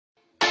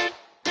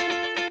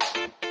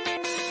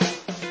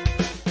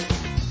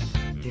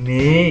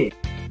နေ့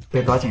ဘ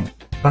ယ်သွားခြင်း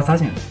ဘာစား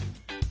ခြင်း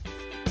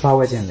ဘာဝ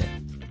ယ်ခြင်းလဲ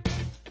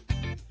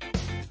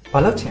ဘာ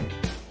လုပ်ခြင်း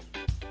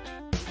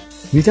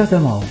မိကြစ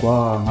မ်းမအောင်ကွာ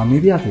ငါ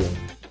မေးပြတယ်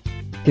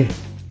ကဲ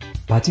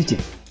ဘာကြည့်ကြ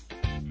ည့်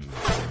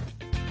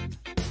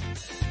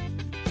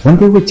One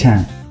day with Chan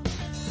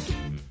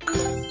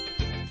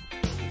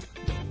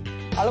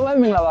အားလုံးပဲ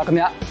မင်္ဂလာပါခင်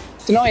ဗျ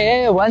ကျွန်တော်ရဲ့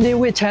One day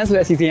with Chan ဆို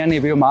တဲ့အစီအစဉ်ကနေ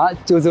ပြီးတော့မှ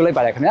ကြိုဆိုလိုက်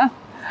ပါတယ်ခင်ဗျ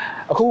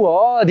အခု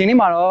တော့ဒီနေ့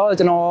မှာတော့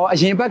ကျွန်တော်အ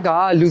ရင်ဘက်က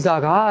လူ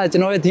စားကကျွ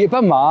န်တော်ရဲ့ဒီအပ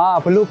တ်မှာ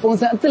ဘလို့ပုံ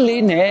စံအသစ်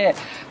လေးနဲ့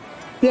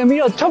ပြန်ပြီး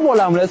တော့ထွက်ပေါ်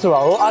လာမလဲဆိုတာ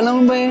ကိုအား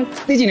လုံးပဲ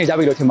သိချင်နေကြ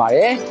ပြီလို့ထင်ပါတ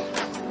ယ်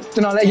ကျွ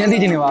န်တော်လည်းအရင်သိ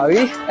ချင်နေပါပြီ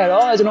အဲ့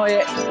တော့ကျွန်တော်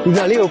ရဲ့လူ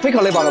စားလေးကိုဖိတ်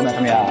ခေါ်လိုက်ပါတော့မယ်ခ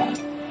င်ဗျ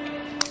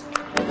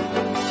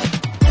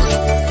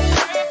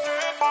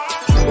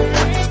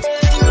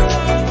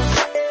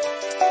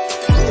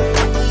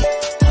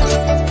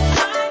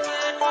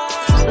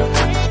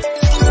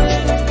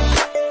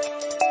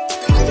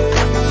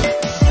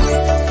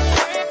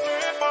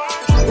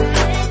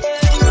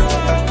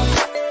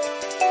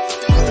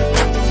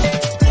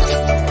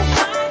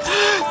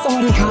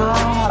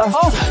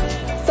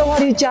สวัส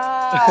ดีจ้า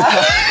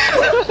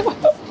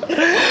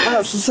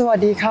สวัส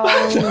ดีครับ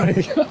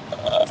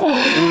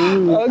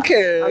โอเค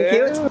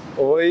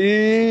โอ้ย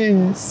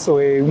ส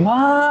วยม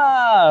า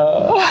ก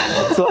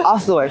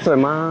สวย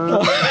มาก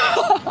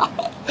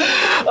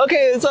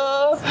Okay so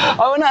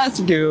I want to ask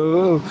you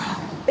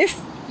if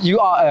you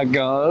are a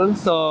girl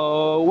so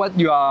what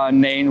your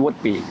name would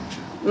be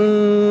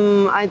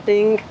I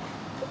think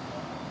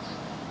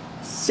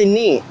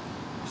Sydney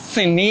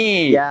Sydney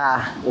yeah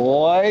โอ้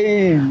ย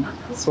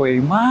สวย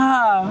มา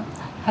ก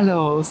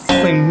Hello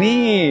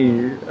Sydney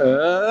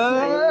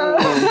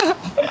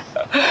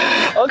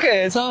Okay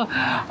so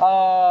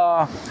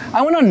I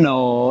want to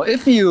know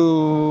if you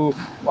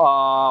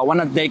want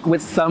to date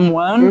with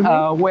someone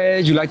where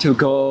you like to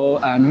go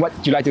and what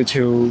you like to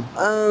do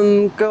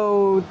go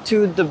to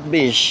the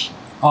beach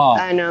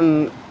and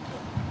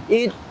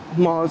eat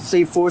more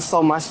seafood so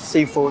much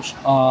seafood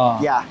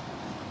yeah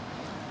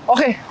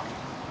Okay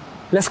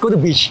let's go to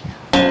the beach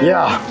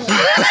yeah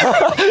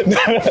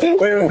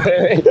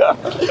wait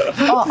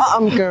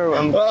I'm girl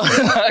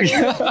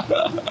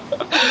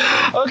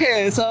Okay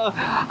so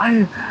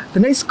the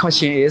next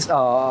question is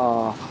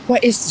what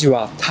is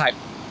your type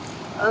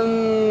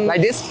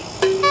like this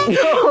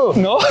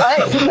no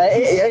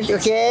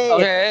okay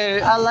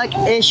I like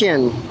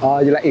Asian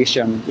you like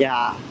Asian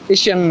yeah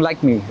Asian like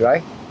me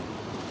right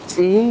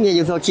yeah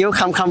you so cute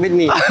come with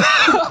me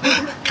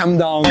come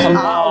down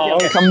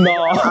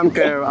I'm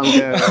girl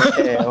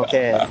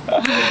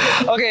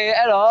okay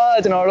အဲ့တော့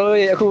ကျွန်တော်တို့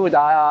အခု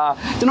ဒါ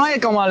ကျွန်တော်ရဲ့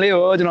ကောင်မလေး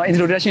ကိုကျွန်တော်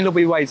introduction လုပ်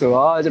ပေးပါဆို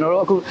တော့ကျွန်တော်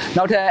တို့အခု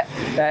နောက်ထပ်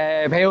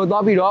ဘယ်ကို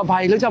သွားပြီးတော့ဘာ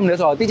တွေလုပ်ကြမလဲ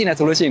ဆိုတော့သိချင်တယ်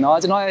ဆိုလို့ရှိရင်တော့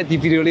ကျွန်တော်ရဲ့ဒီ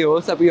video လေးကို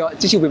ဆက်ပြီးတော့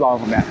ကြည့်ရှုပေးပါဦး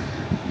ခင်ဗျာ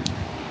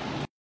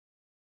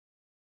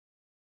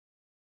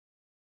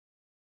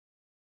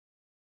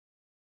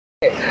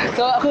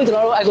ဆိုတော့အခုကျွန်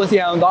တော်တို့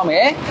Icosium သွားမ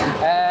ယ်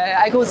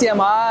Icosium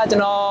မှာကျွ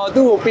န်တော်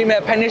သူ့ကိုပေး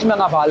မဲ့ punishment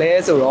ကဘာလဲ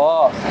ဆို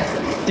တော့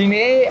ဒီ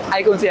နေ့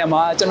Icosium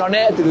မှာကျွန်တော်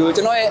နဲ့အတူတူ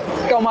ကျွန်တော်ရဲ့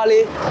ကောင်မ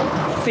လေး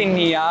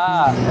Sydney က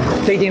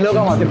dating လုပ်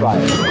ကောင်းမှာဖြစ်ပါတ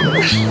ယ်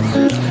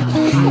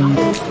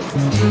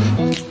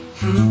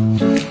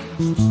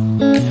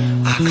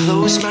I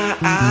close my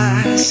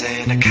eyes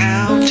and I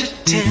count to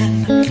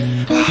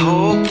 10 I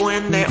hope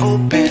when they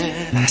open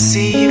I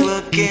see you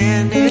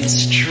again it's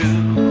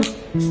true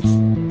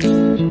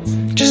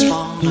Just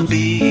wanna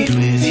be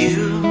with you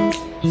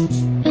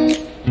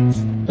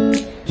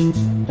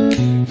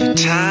The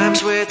times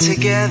we're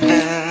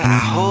together I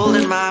hold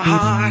in my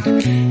heart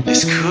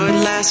This could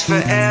last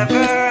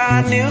forever I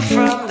knew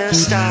from the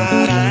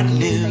start I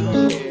knew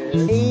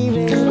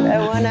even I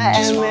wanna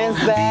MS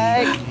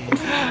back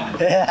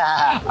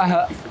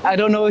I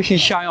don't know if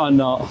he's shy or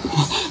not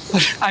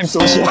I'm so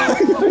shy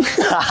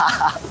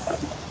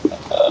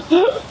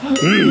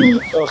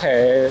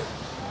Okay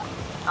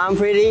I'm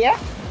pretty yeah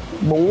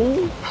ဘုံ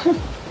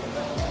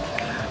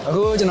အ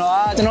ခုကျွန်တော်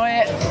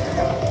ရဲ့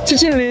ချစ်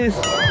ချင်းလေး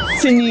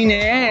Sydney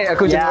နဲ့အ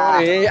ခုကျွန်တော်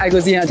တို့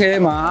Icosium အထဲ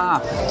မှာ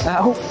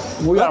အခု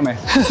မိုးရွာမယ်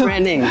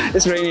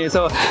It's raining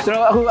so ကျွန်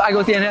တော်အခု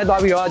Icosium နဲ့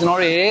သွားပြီးတော့ကျွန်တော်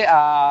တို့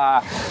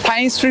Thai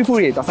street food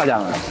တွေသွားစားကြ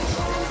မယ်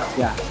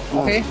Yeah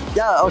okay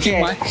yeah okay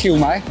Kill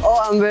my oh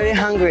I'm very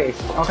hungry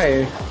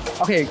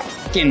okay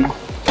กิน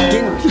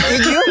eat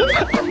you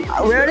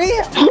really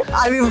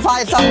I will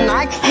find some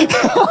snack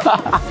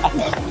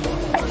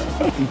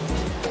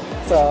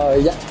so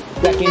อย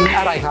ากกิน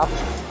อะไรครับ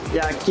อ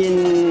ยากกิน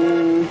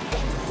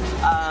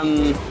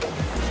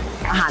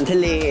อาหารทะ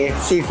เล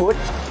ซีฟู้ด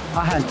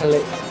อาหารทะเ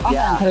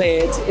ล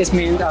it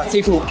means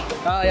seafood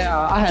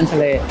yeah อาหารทะ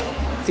เล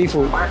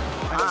seafood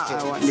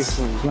I want this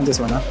one you want this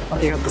one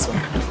okay got this one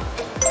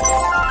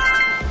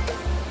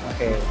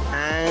okay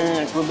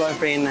good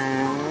boyfriend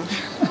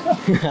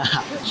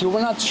you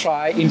wanna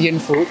try Indian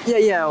food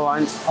yeah I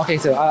want okay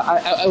so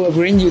I will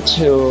bring you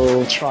to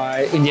try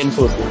Indian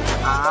food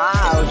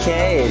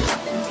okay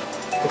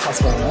the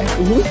first one right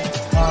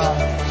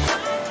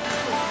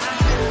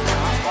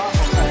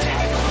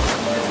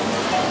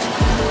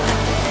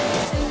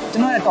ကျွ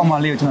န်တော်ရဲ့ကောင်မ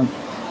လေးကိုကျွန်တော်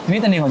ဒီ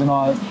နေ့တနေ့ကိုကျွန်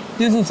တော်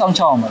ပြုစုစောင့်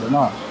ချောက်အောင်ပါလို့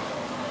နော်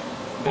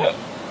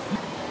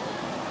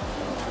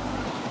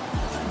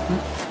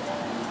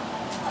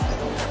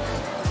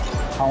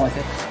How was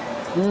it?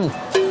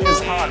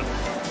 It's hot.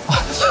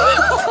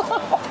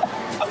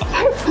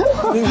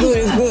 It's good.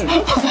 It's good.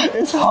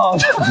 It's hot.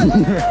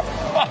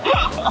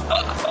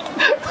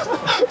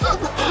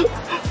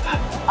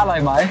 อร่อย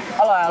ไหม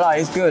Alright.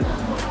 It's good.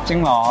 จริง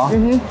เหรอ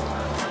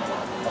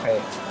โอเค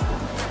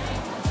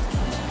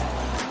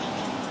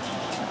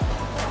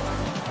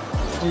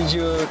Did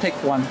you take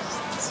one?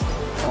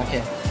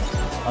 Okay.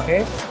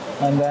 Okay.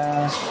 And then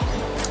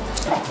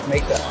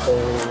make the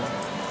whole.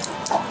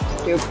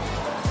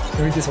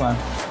 Read this one.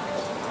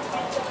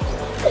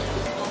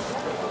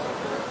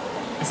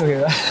 It's okay.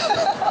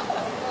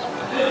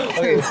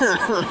 Okay. So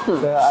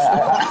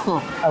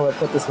I will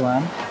put this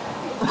one.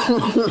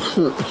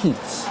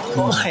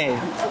 Okay.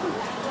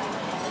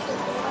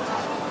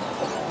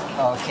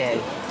 Okay.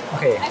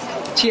 Okay.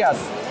 Cheers.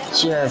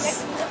 Cheers.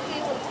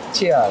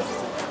 Cheers.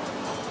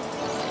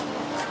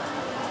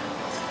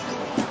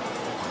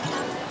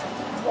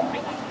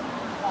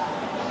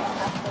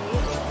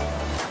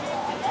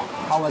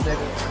 How was it?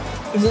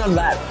 It's not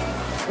bad.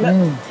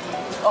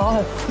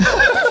 Oh.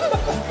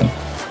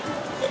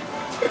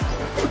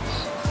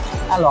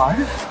 อร่อย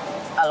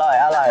Alright.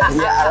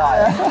 Yeah,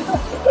 alright.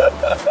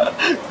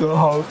 Go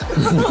home.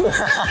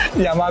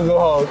 Yama go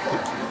home.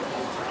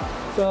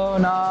 So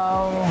now,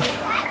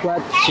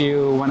 what you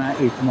wanna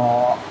eat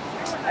more?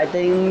 I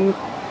think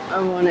I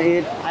wanna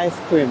eat ice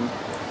cream.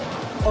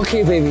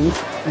 Okay, baby.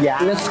 Yeah.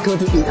 Let's go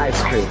to eat ice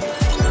cream.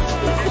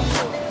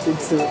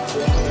 It's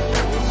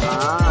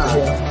Ah.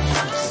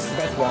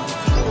 best one.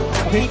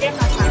 มีได้ม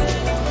าทาง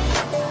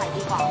ขาย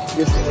ดีกว่า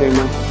This cream.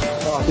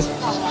 Oh, this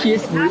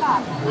kiss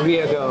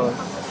real girl.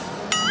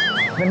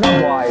 But not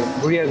boy,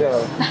 real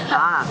girl.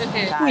 Ah.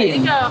 ผู้หญิง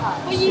เจอค่ะ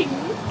ผู้หญิง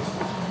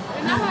เป็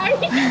นอะไร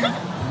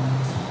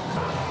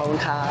ขอบคุณ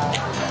ครับ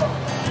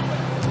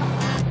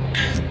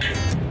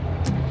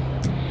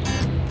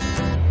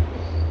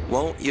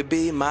Won't you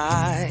be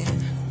my,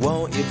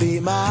 won't you be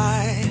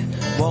my,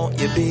 won't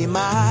you be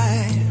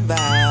my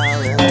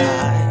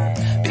Valentine?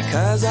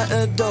 Because I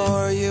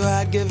adore you,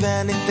 I'd give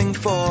anything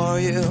for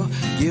you.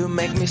 You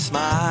make me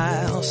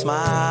smile,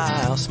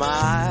 smile,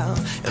 smile.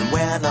 And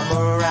when I'm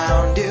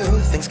around you,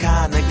 things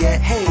kinda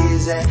get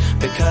hazy.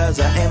 Because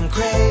I am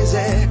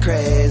crazy,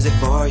 crazy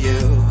for you.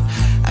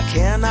 I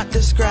cannot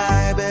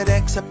describe it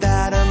except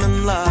that I'm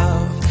in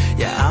love.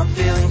 Yeah, I'm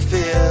feeling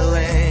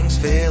feelings,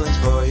 feelings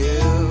for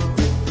you.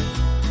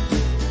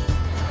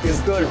 It's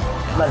good,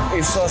 but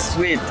it's so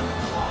sweet.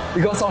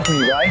 Because of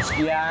me, right?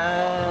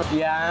 Yeah.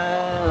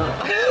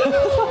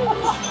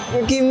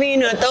 Give me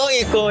เนื้อโต้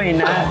อีกโกย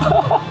นะ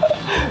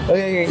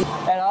Okay.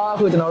 အဲ့တော့အ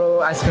ခုကျွန်တော်တို့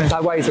ice cream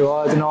စားပွဲဆို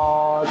တော့ကျွန်တော်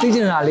သိချ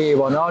င်တာလေး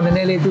ပေါ့နော်နည်းန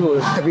ည်းလေးသူ့ကို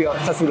ထပ်ပြီးတော့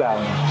ဆက်စုလိုက်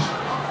အောင်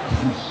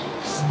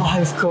Oh,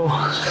 it's cool.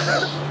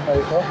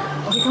 Okay, cool.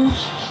 Okay, come on.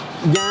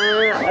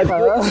 Yeah,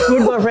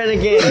 good boyfriend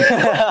again.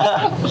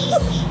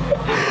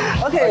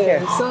 Okay,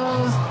 so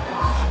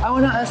I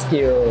want to ask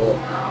you,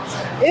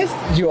 if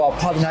your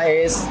partner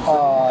is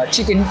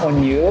chicken on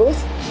you,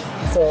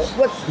 so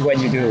what when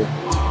you do?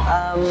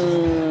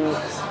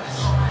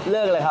 เ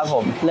ลิกเลยครับผ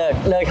มเ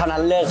ลิกเท่านั้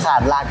นเลิกขา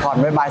ดลาก่อน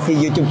บ๊ายบาย see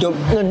you จุ๊บ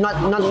not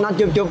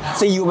จุ๊บ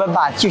see you บ๊ายบ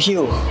ายชิ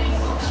ว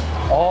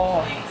Oh,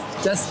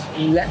 just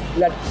let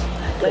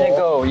it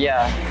go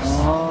yeah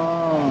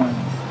Oh.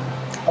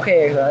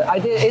 Okay, the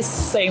idea is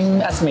same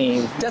as me.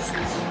 Just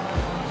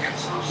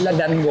let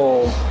them go.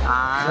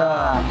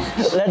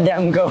 let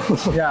them go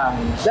Yeah,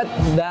 let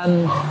them.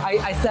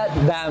 I said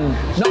them,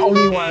 not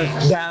only one.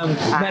 Them,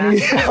 many,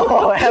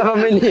 have a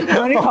many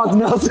many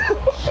partners.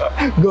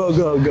 Go.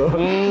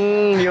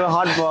 you're a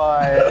hot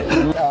boy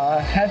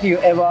Have you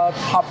ever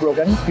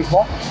heartbroken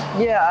before?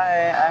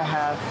 yeah I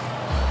have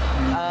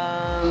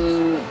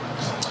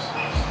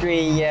 3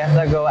 years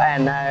ago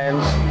and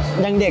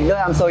ยังเด็กด้ว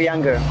ย I'm so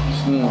younger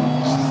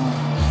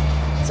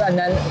So and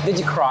then did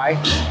you cry?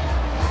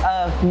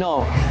 no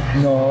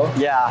No.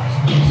 yeah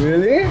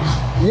Really?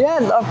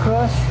 yes of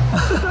course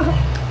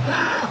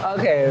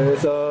Okay,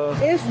 so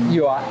if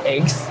your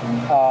ex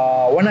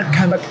wanna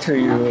come back to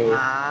you,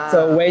 so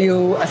will you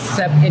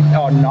accept it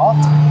or not?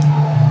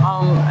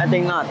 I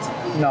think not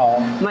No.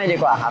 ไม่ดี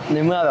กว่าครับใน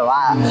เมื่อแบบว่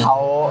าเขา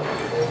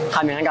ท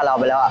ำอย่างนั้นกับเรา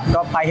ไปแล้วอ่ะ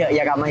ก็ไปเถอะอ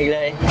ย่ากลับมาอีกเล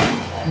ย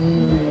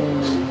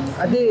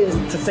I think it's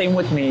the same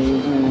with me.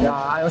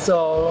 I also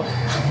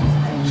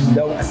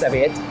don't accept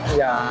it.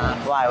 Yeah,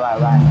 why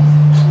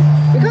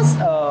because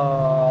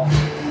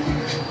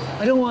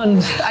I don't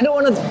want to. don't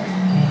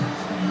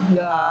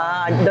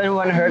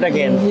want to hurt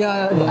again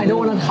Yeah, I don't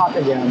want to hurt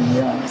again.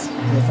 Yeah,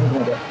 something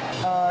like that.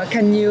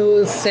 Can you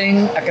sing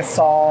like a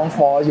song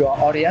for your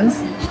audience?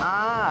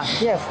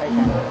 yes I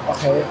can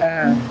Okay,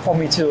 for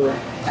me too.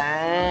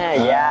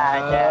 yeah I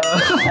can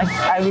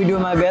I will do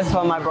my best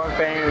for my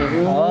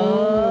boyfriend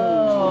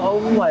Oh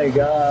my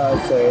God,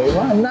 say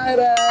one night.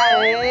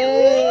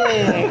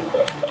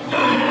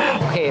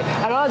 Okay,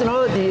 အဲ့တော့ကျွန်တော်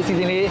တို့ဒီ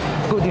season လေး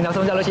အခုဒီနောက်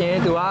ဆုံးကြလို့ရှိရင်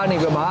သူကနေ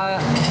ပြီးတော့မှ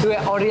သူ့ရဲ့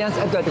audience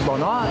အတွက်တူပေါ့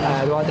နော်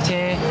တော့တချ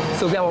င်း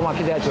ဆိုပြပေါ်မှာ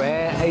ဖြစ်တဲ့အတွက်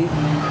အဲ့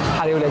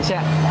ဟာတွေကိုလည်းချ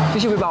က်သိ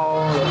ရှိပေးပါအော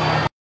င်လို့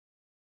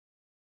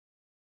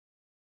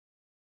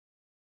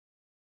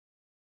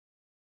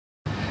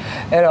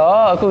အဲ့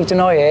တော့အခုကျွန်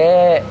တော်ရဲ့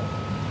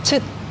ချ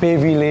စ်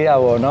baby လေးอ่ะ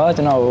ပေါ့နော်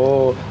ကျွန်တော်ကို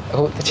အ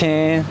ခုတချ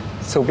င်း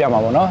ဆိုပြမှာ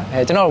ပေါ့နော်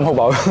ကျွန်တော်တို့မဟုတ်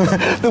ပါဘူး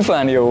သူ့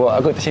fan တွေကိုပေါ့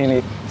အခုတချင်း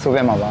လေးဆိုပြ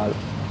မှာပါလို့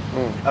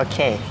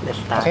Okay let's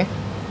start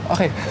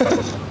Okay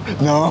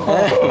no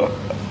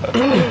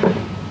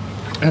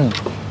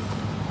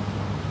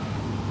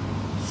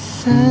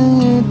สั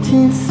ก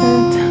ที่สะ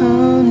ท้อ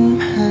น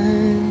ผ่า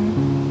น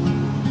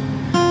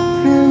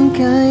ร่าง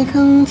กายข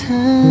องเธ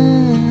อ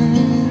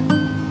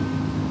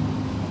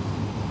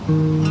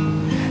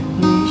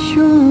ใน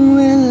ช่วงเ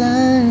วลา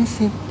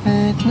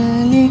18 นา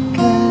ฬิก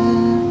า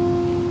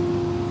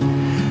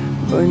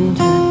บน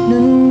ถน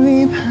นวิ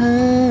ภา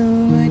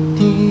ว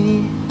ดี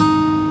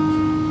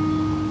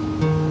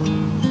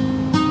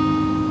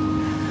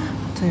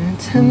เธอ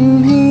ท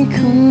ำให้ค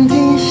น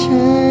ที่ใ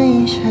ช่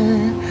ฉั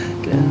น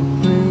กลับ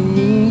มา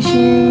มี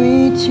ชีวิ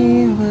ตชี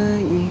วา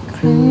อีกค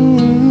รั้ง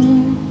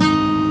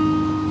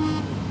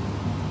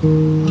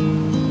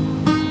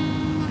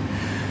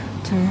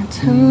เธอท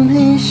ำใ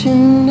ห้ฉั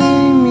นได้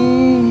มี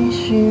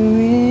ชี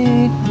วิ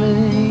ตใหม่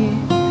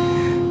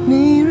ใน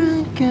ร่า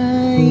งกา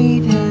ย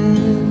เดิ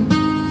ม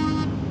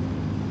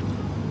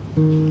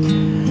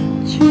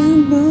ฉัน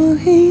บอก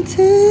ให้เธ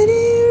อไ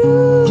ด้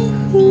รู้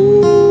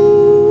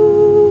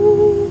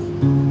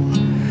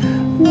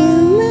ว่า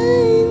ไม่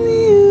มี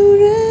อะ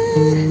ไร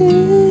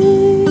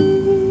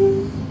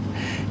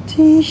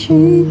ที่ฉั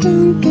นต้อ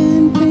งกา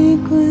รไป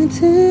กว่าเธ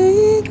อ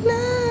อีกแ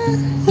ล้ว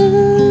ว่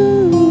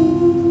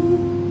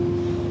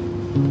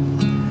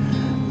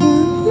า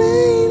ไม่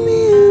มี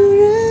อะไ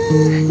ร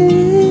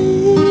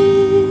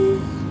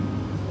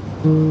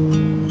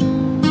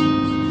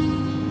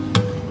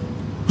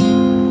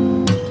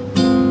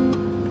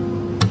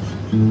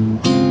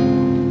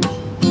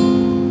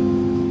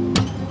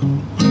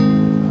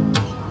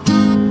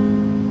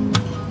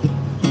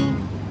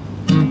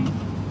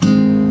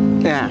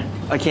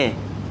โอเค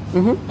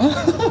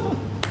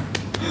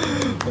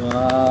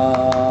ว้า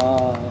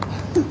ว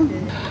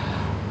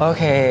โอ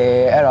เค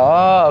အဲ့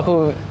တော့အခု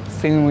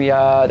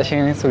Xinweer တချ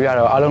င်းဆိုရ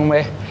တော့အားလုံးပဲ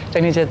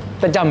technique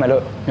တက်ကြမယ်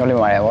လို့ညွှန်လင်း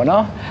ပါတယ်ဗော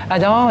နော်အဲ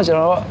ကြောင့်ကျွန်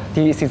တော်တို့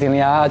ဒီအစီအစဉ်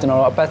လေးကကျွန်တော်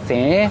တို့အပတ်စ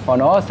ဉ်ဗော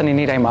နော်စနေ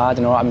နေ့တိုင်းမှာ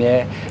ကျွန်တော်တို့အမြဲ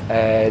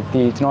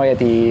ဒီကျွန်တော်ရဲ့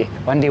ဒီ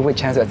one day with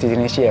chance ဆိုတဲ့အစီအစဉ်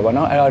လေးရှိရဗော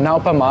နော်အဲ့တော့နောက်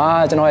အပတ်မှာ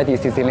ကျွန်တော်ရဲ့ဒီ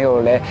အစီအစဉ်လေးကို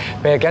လည်း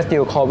ဘယ် guest တွေ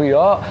ကိုခေါ်ပြီး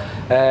တော့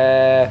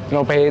ကျွန်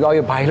တော်ဘယ်တော့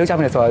ဘာလို့ကြား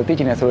မလဲဆိုတော့သိ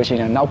ချင်တယ်ဆိုလို့ရှိ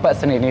ရင်နောက်ပတ်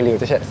စနေနေ့လေးကို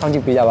တစ်ချက်စောင့်ကြ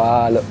ည့်ပေးကြပါ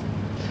လို့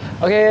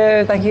Okay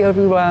thank you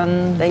everyone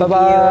Thank you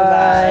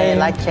bye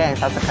like share and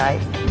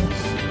subscribe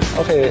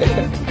Okay